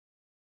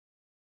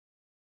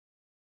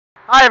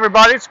Hi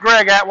everybody, it's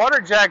Greg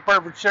Atwater, Jack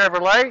Burford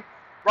Chevrolet,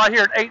 right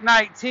here at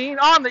 819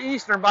 on the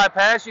Eastern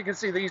Bypass. You can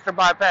see the Eastern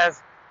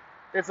Bypass.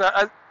 It's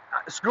a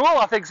school,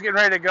 I think, is getting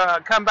ready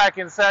to come back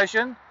in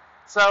session.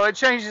 So it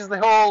changes the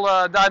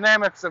whole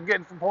dynamics of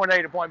getting from point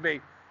A to point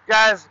B.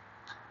 Guys,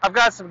 I've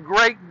got some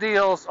great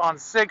deals on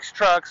 6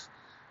 trucks,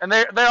 and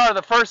they are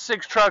the first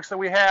 6 trucks that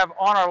we have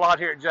on our lot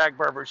here at Jack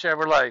Burford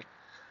Chevrolet.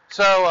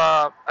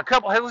 So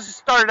let's just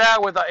start it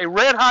out with a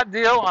red hot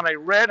deal on a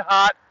red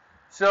hot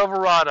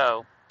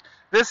Silverado.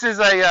 This is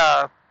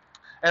an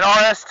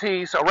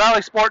RST, so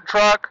Rally Sport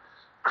Truck,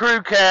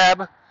 crew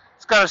cab.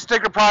 It's got a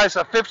sticker price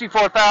of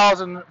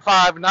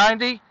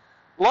 $54,590.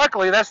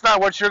 Luckily, that's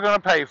not what you're going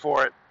to pay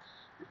for it.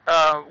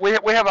 We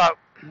have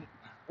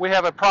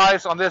a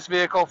price on this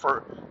vehicle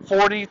for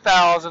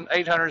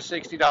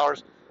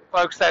 $40,860.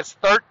 Folks, that's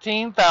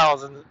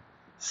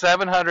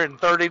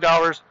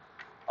 $13,730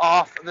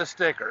 off the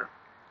sticker.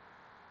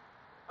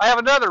 I have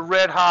another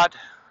red hot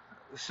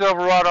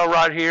Silverado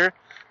right here.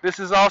 This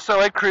is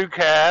also a crew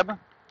cab.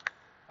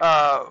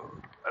 All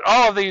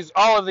of these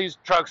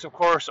trucks, of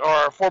course,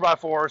 are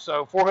 4x4,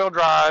 so 4-wheel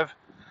drive.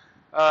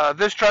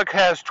 This truck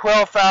has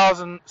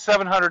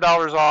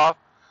 $12,700 off,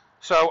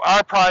 so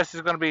our price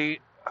is going to be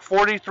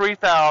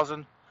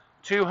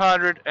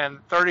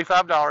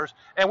 $43,235.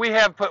 And we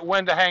have put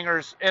window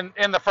hangers in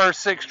the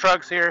first 6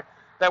 trucks here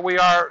that we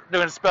are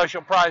doing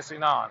special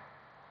pricing on.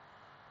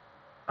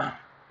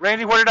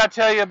 Randy, what did I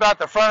tell you about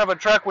the front of a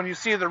truck when you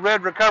see the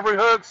red recovery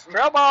hooks?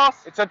 Trail Boss.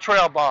 It's a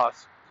Trail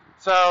Boss.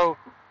 So,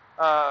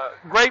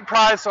 great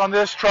price on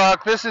this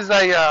truck. This is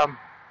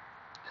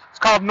it's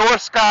called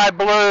North Sky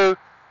Blue,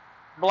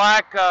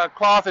 black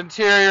cloth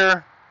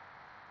interior.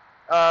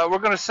 We're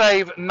going to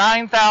save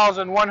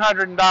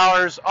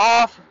 $9,100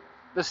 off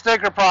the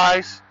sticker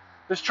price.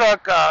 This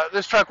truck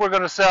we're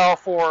going to sell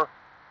for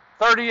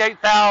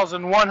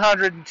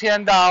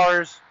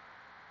 $38,110.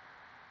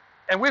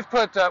 And we've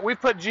put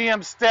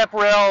GM step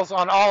rails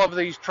on all of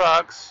these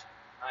trucks,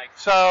 Nice.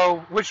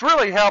 so which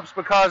really helps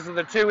because of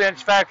the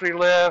 2-inch factory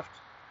lift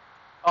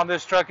on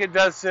this truck. It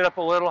does sit up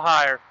a little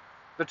higher.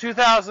 The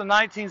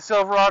 2019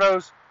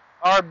 Silverados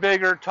are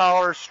bigger,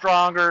 taller,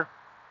 stronger,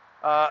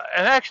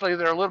 and actually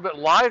they're a little bit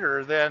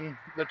lighter than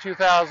the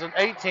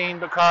 2018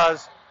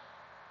 because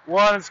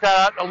one, it's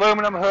got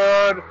aluminum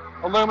hood,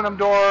 aluminum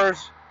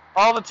doors.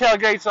 All the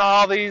tailgates on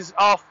all these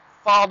all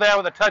fall down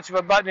with a touch of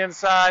a button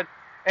inside,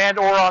 and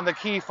or on the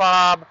key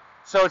fob,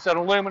 so it's an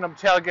aluminum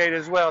tailgate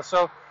as well.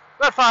 So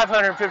about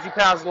 550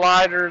 pounds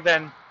lighter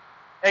than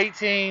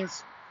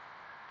 18s.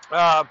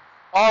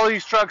 All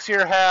these trucks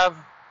here have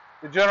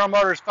the General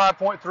Motors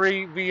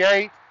 5.3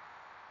 V8.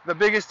 The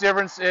biggest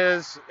difference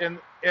is in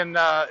the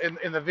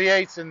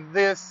V8s in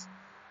this,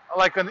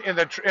 like in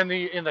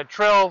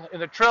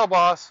the Trail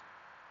Boss,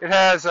 it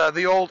has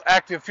the old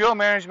active fuel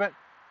management.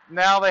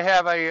 Now they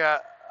have a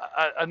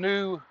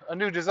new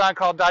design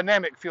called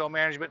dynamic fuel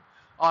management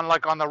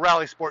on the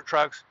Rally Sport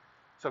trucks.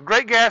 So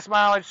great gas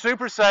mileage,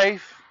 super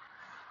safe.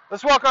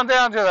 Let's walk on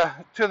down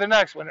to the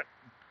next one.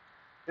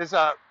 This is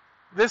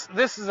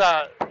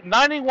a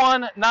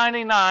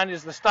 9199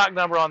 is the stock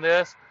number on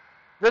this.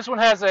 This one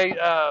has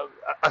a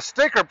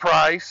sticker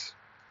price,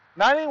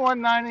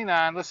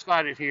 $91.99. Let's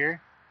find it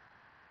here.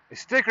 A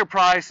sticker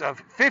price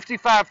of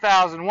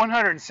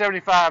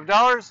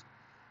 $55,175.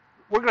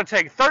 We're going to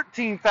take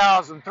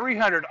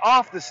 $13,300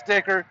 off the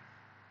sticker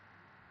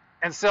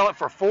and sell it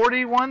for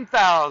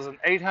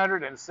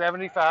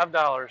 $41,875.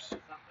 That's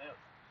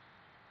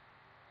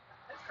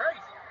crazy.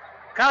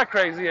 Kind of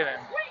crazy, isn't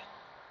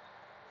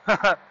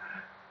it?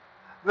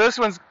 This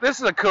is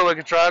a cool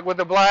looking truck with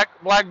the black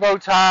bow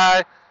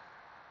tie,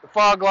 the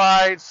fog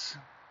lights.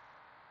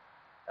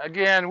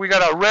 Again, we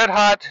got a red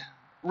hot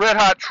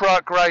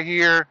truck right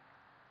here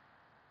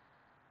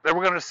that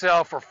we're going to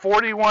sell for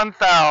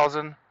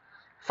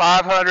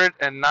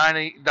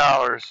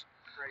 $41,590.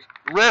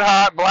 Red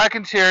hot, black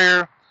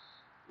interior,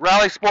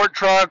 Rally Sport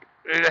truck.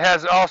 It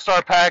has an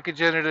all-star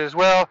package in it as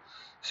well.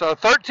 So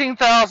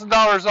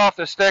 $13,000 off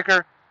the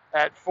sticker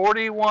at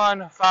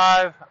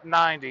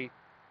 $41,590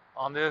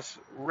 on this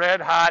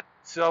red hot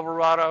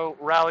Silverado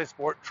Rally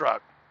Sport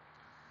truck.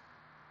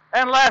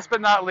 And last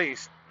but not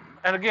least,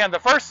 and again, the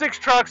first 6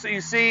 trucks that you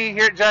see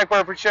here at Jack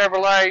Burford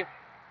Chevrolet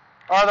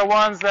are the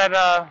ones that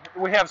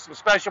we have some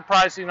special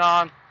pricing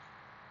on.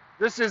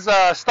 This is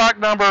stock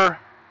number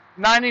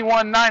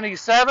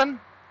 9197.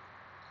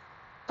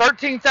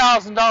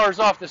 $13,000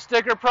 off the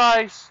sticker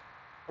price.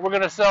 We're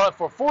going to sell it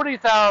for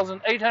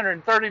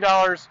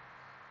 $40,830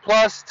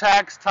 plus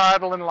tax,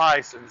 title, and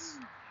license.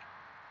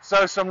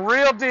 So some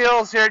real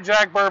deals here at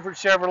Jack Burford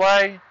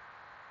Chevrolet.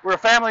 We're a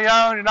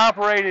family-owned and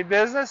operated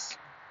business.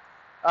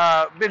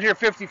 Been here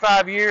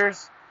 55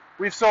 years.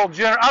 I've sold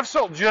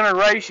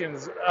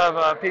generations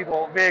of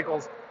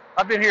vehicles.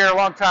 I've been here a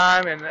long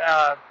time, and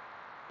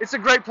it's a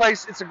great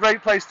place. It's a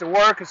great place to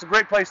work. It's a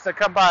great place to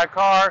come buy a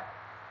car.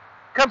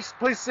 Come,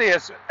 please see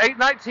us.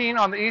 819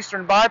 on the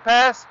Eastern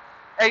Bypass.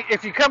 Hey,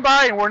 if you come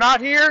by and we're not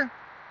here,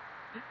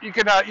 you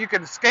can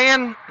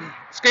scan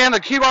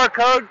the QR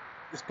code.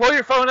 Just pull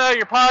your phone out of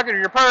your pocket or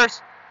your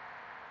purse,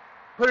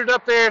 put it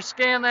up there,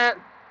 scan that.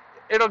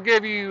 It'll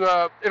give you,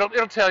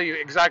 it'll tell you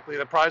exactly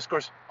the price. Of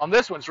course, on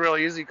this one's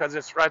really easy because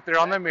it's right there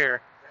on the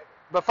mirror.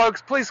 But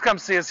folks, please come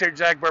see us here at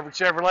Jack Burford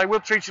Chevrolet.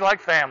 We'll treat you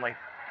like family.